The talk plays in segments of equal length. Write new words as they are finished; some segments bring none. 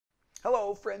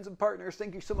Hello friends and partners,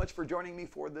 thank you so much for joining me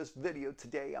for this video.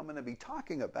 Today I'm going to be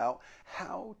talking about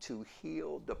how to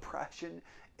heal depression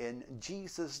in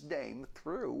Jesus' name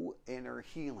through inner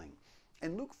healing.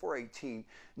 In Luke 4:18,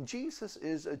 Jesus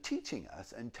is teaching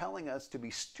us and telling us to be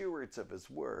stewards of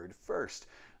his word first,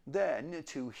 then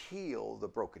to heal the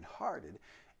brokenhearted,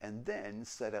 and then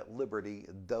set at liberty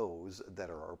those that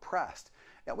are oppressed.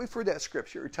 Now, we've heard that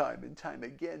scripture time and time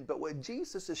again, but what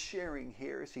Jesus is sharing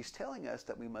here is he's telling us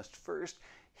that we must first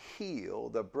heal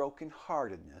the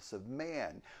brokenheartedness of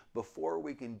man before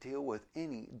we can deal with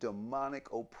any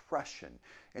demonic oppression.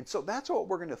 And so that's what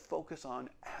we're going to focus on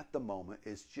at the moment,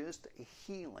 is just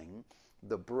healing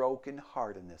the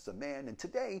brokenheartedness of man. And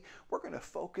today we're going to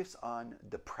focus on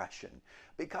depression,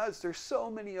 because there's so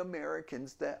many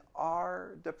Americans that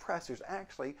are depressed. There's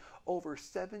actually over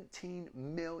 17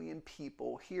 million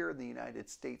people here in the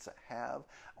United States that have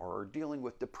or are dealing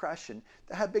with depression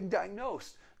that have been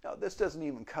diagnosed. Now, this doesn't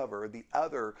even cover the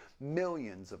other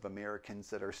millions of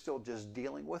Americans that are still just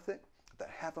dealing with it, that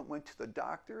haven't went to the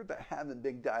doctor, that haven't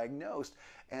been diagnosed.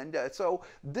 And so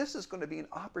this is going to be an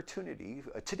opportunity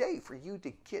today for you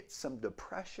to get some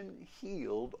depression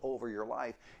healed over your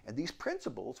life. And these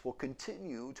principles will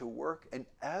continue to work in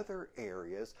other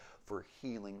areas for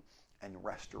healing and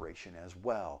restoration as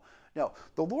well. Now,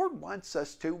 the Lord wants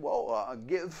us to,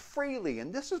 give freely,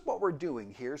 and this is what we're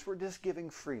doing here, is we're just giving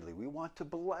freely. We want to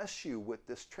bless you with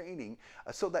this training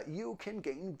so that you can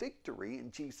gain victory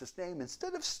in Jesus' name.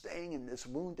 Instead of staying in this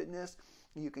woundedness,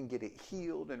 you can get it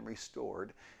healed and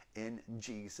restored in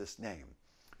Jesus' name.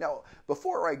 Now,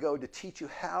 before I go to teach you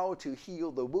how to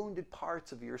heal the wounded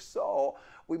parts of your soul,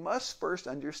 we must first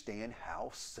understand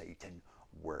how Satan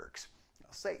works.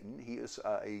 Satan, he is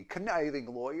a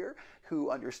conniving lawyer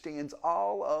who understands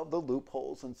all of the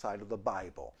loopholes inside of the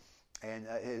Bible. And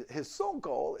his sole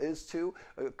goal is to,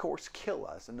 of course, kill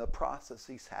us. In the process,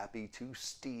 he's happy to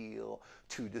steal,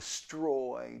 to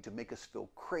destroy, to make us feel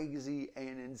crazy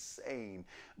and insane.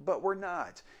 But we're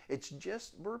not. It's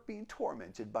just we're being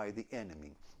tormented by the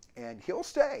enemy. And he'll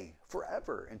stay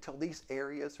forever until these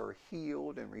areas are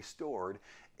healed and restored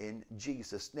in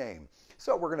Jesus' name.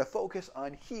 So we're going to focus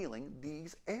on healing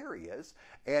these areas.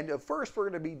 And first, we're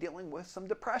going to be dealing with some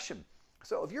depression.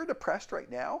 So if you're depressed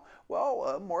right now,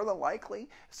 well, more than likely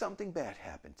something bad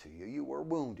happened to you. You were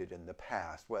wounded in the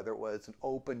past, whether it was an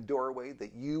open doorway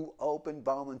that you opened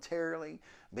voluntarily,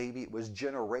 maybe it was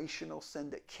generational sin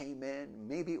that came in,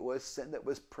 maybe it was sin that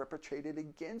was perpetrated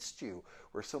against you,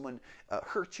 where someone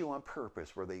hurt you on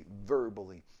purpose, where they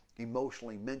verbally,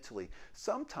 emotionally, mentally,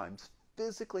 sometimes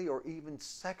physically or even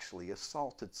sexually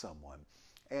assaulted someone.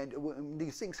 And when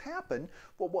these things happen,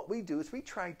 well, what we do is we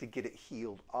try to get it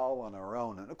healed all on our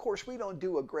own. And of course, we don't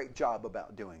do a great job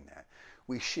about doing that.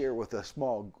 We share with a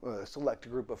small select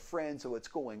group of friends what's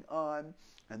going on.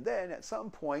 And then at some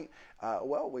point,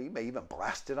 we may even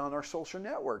blast it on our social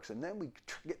networks. And then we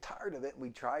get tired of it and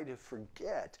we try to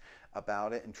forget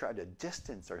about it and try to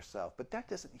distance ourselves. But that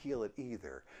doesn't heal it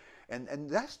either. And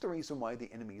that's the reason why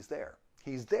the enemy's there.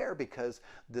 He's there because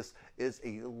this is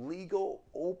a legal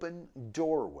open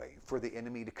doorway for the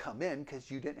enemy to come in, because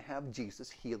you didn't have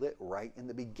Jesus heal it right in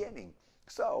the beginning.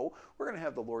 So we're going to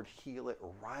have the Lord heal it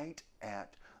right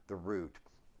at the root.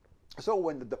 So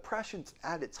when the depression's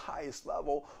at its highest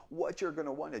level, what you're going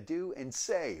to want to do and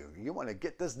say, you want to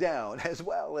get this down, as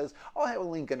well as I'll have a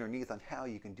link underneath on how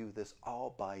you can do this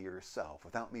all by yourself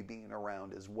without me being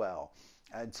around as well.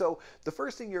 And so the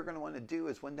first thing you're going to want to do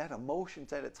is, when that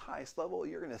emotion's at its highest level,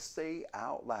 you're going to say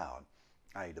out loud,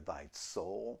 I divide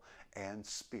soul and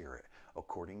spirit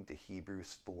according to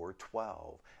Hebrews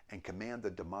 4:12, and command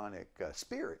the demonic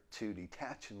spirit to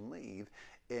detach and leave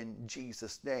in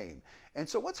Jesus' name. And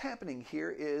so what's happening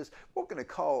here is we're going to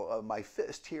call my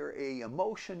fist here a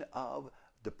emotion of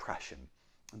depression.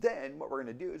 Then what we're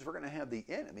going to do is we're going to have the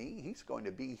enemy, he's going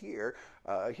to be here,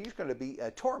 he's going to be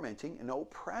tormenting and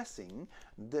oppressing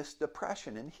this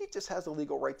depression. And he just has a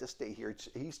legal right to stay here.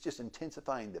 He's just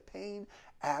intensifying the pain,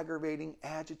 aggravating,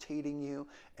 agitating you,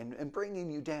 and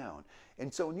bringing you down.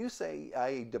 And so when you say,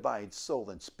 I divide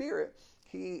soul and spirit,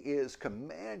 he is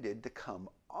commanded to come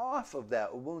off of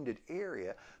that wounded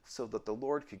area so that the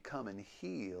Lord could come and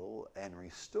heal and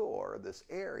restore this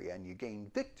area, and you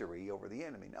gain victory over the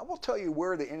enemy. Now, we'll tell you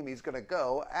where the enemy is going to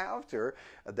go after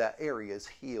that area is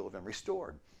healed and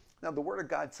restored. Now, the Word of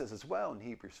God says as well in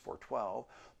Hebrews 4:12,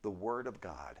 the Word of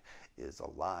God is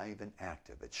alive and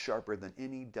active. It's sharper than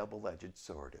any double-edged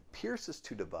sword. It pierces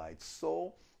to divide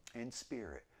soul and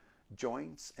spirit,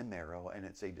 joints and marrow, and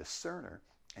it's a discerner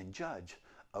and judge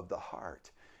of the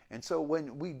heart. And so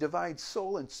when we divide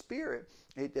soul and spirit,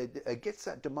 it gets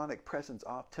that demonic presence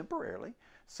off temporarily,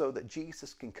 so that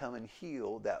Jesus can come and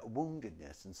heal that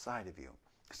woundedness inside of you.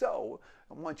 So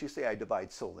once you say, I divide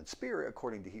soul and spirit,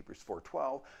 according to Hebrews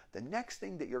 4:12, the next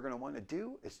thing that you're going to want to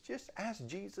do is just ask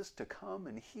Jesus to come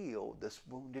and heal this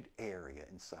wounded area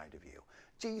inside of you.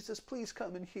 Jesus, please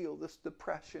come and heal this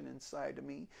depression inside of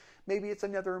me. Maybe it's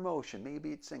another emotion.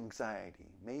 Maybe it's anxiety.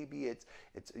 Maybe it's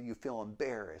you feel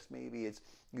embarrassed. Maybe it's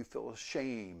you feel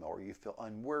shame or you feel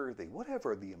unworthy.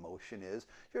 Whatever the emotion is,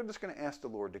 you're just going to ask the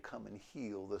Lord to come and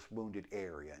heal this wounded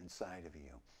area inside of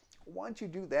you. Once you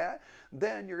do that,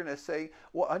 then you're going to say,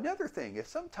 well, another thing is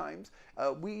sometimes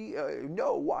we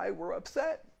know why we're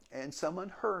upset, and someone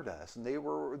hurt us, and they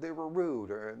were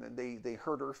rude, or they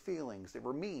hurt our feelings, they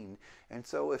were mean. And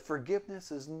so if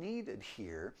forgiveness is needed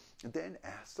here, then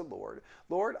ask the Lord,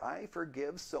 Lord, I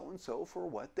forgive so-and-so for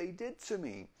what they did to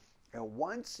me. And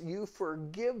once you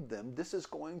forgive them, this is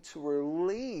going to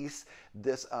release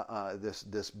this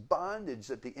bondage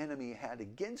that the enemy had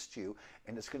against you,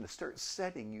 and it's going to start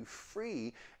setting you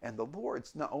free. And the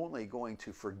Lord's not only going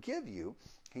to forgive you,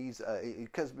 He's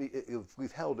because if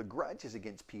we've held grudges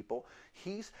against people,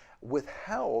 He's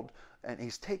withheld and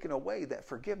He's taken away that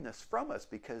forgiveness from us,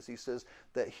 because He says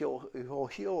that He'll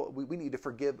heal. We need to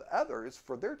forgive others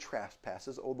for their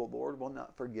trespasses. Oh, the Lord will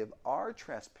not forgive our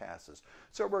trespasses.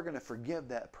 So we're going to forgive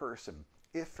that person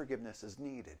if forgiveness is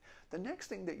needed. The next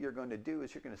thing that you're going to do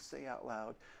is you're going to say out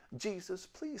loud, Jesus,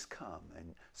 please come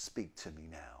and speak to me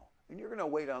now. And you're going to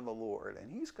wait on the Lord, and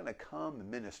He's going to come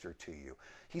and minister to you.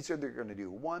 He's either going to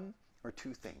do one or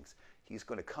two things. He's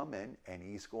going to come in and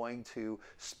He's going to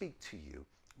speak to you,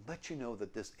 let you know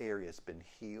that this area has been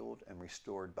healed and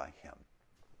restored by Him.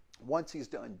 Once He's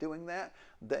done doing that,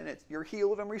 then you're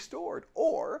healed and restored.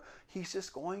 Or He's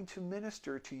just going to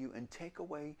minister to you and take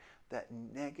away that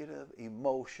negative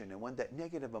emotion. And when that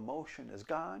negative emotion is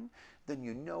gone, then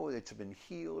you know that it's been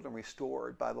healed and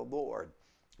restored by the Lord.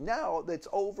 Now that's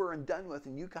over and done with,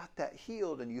 and you got that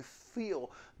healed, and you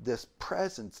feel this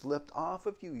presence lift off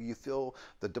of you. You feel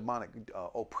the demonic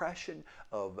oppression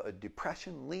of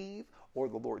depression leave, or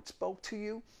the Lord spoke to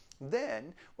you.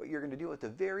 Then what you're going to do at the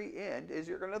very end is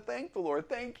you're going to thank the Lord.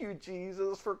 Thank you,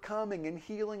 Jesus, for coming and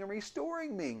healing and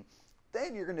restoring me.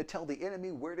 Then you're going to tell the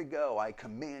enemy where to go. I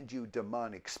command you,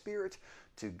 demonic spirit,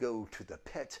 to go to the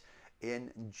pit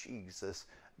in Jesus'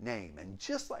 name. And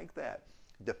just like that,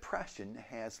 depression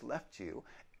has left you,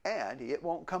 and it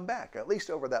won't come back, at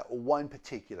least over that one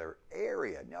particular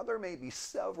area. Now, there may be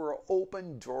several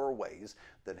open doorways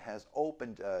that has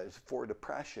opened for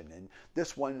depression, and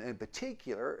this one in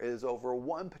particular is over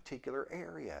one particular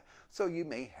area. So you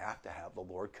may have to have the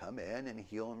Lord come in and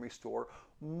heal and restore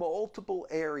multiple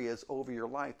areas over your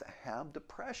life that have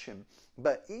depression.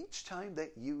 But each time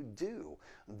that you do,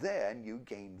 then you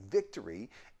gain victory,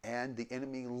 and the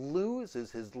enemy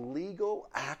loses his legal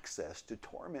access to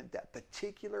torment that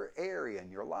particular area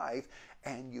in your life,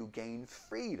 and you gain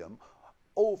freedom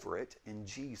over it in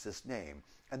Jesus' name.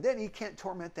 And then he can't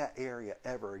torment that area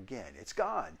ever again. It's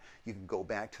gone. You can go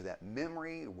back to that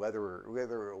memory, whether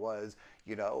it was,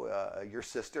 your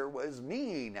sister was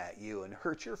mean at you and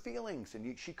hurt your feelings,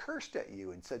 and she cursed at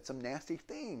you and said some nasty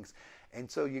things. And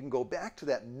so you can go back to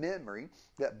that memory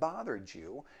that bothered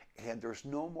you, and there's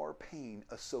no more pain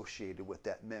associated with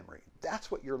that memory.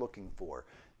 That's what you're looking for.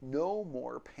 No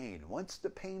more pain. Once the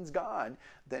pain's gone,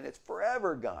 then it's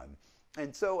forever gone.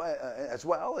 And so as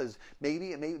well as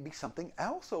maybe it may be something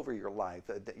else over your life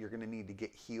that you're going to need to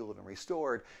get healed and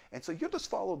restored. And so you'll just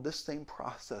follow this same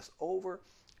process over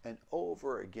and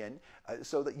over again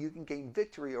so that you can gain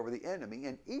victory over the enemy.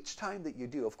 And each time that you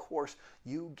do, of course,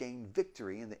 you gain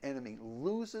victory, and the enemy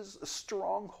loses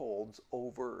strongholds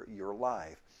over your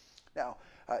life. Now,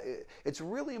 it's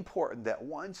really important that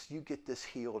once you get this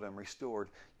healed and restored,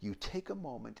 you take a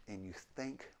moment and you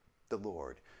thank the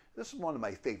Lord. This is one of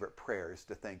my favorite prayers,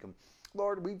 to thank Him.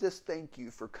 Lord, we just thank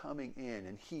you for coming in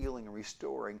and healing and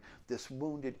restoring this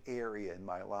wounded area in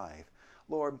my life.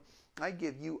 Lord, I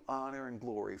give you honor and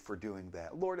glory for doing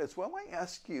that. Lord, as well, I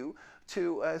ask you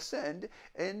to send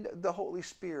in the Holy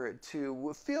Spirit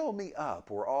to fill me up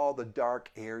where all the dark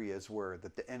areas were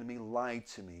that the enemy lied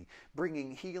to me,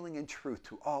 bringing healing and truth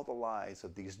to all the lies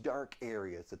of these dark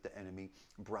areas that the enemy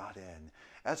brought in.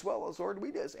 As well as, Lord,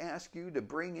 we just ask you to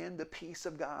bring in the peace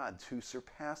of God to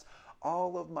surpass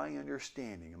all of my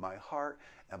understanding, and my heart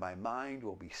and my mind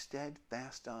will be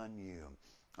steadfast on you.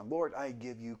 And Lord, I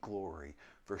give you glory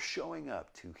for showing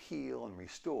up to heal and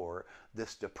restore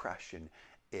this depression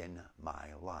in my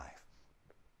life.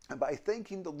 And by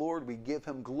thanking the Lord, we give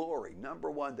Him glory.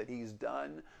 Number one, that He's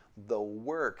done the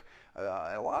work.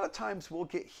 A lot of times we'll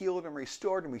get healed and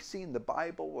restored, and we see in the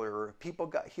Bible where people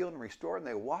got healed and restored and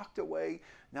they walked away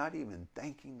not even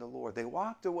thanking the Lord. They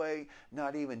walked away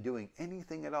not even doing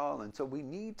anything at all. And so we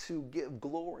need to give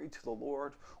glory to the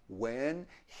Lord when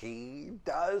He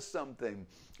does something,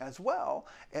 as well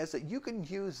as that you can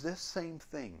use this same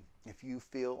thing if you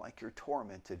feel like you're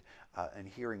tormented and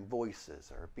hearing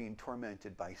voices, or being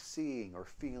tormented by seeing or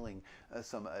feeling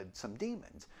some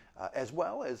demons, as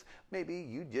well as maybe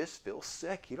you just feel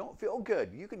sick, you don't feel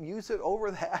good. You can use it over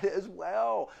that as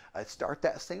well. Start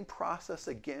that same process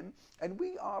again. And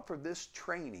we offer this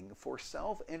training for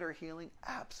self-inner healing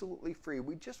absolutely free.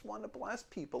 We just want to bless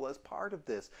people as part of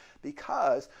this,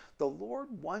 because the Lord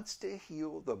wants to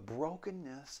heal the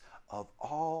brokenness of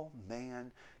all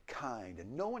mankind,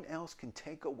 and no one else can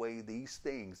take away these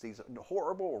things, these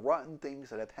horrible, rotten things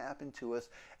that have happened to us,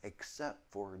 except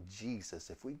for Jesus,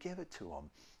 if we give it to Him.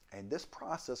 And this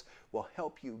process will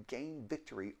help you gain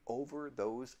victory over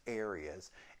those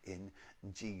areas in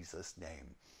Jesus'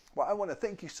 name. Well, I want to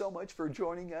thank you so much for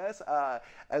joining us,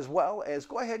 as well as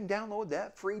go ahead and download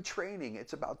that free training.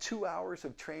 It's about 2 hours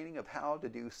of training of how to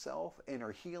do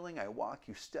self-inner healing. I walk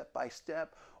you step by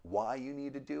step why you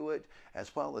need to do it,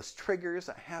 as well as triggers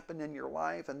that happen in your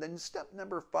life. And then step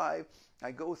number 5,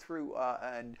 I go through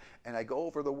and I go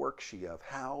over the worksheet of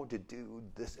how to do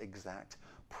this exact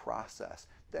process.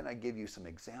 Then I give you some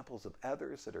examples of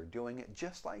others that are doing it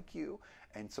just like you,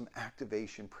 and some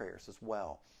activation prayers as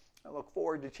well. I look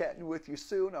forward to chatting with you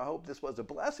soon. I hope this was a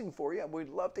blessing for you. We'd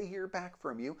love to hear back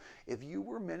from you if you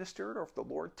were ministered or if the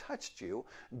Lord touched you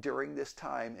during this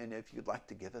time, and if you'd like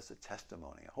to give us a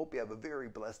testimony. I hope you have a very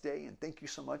blessed day, and thank you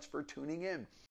so much for tuning in.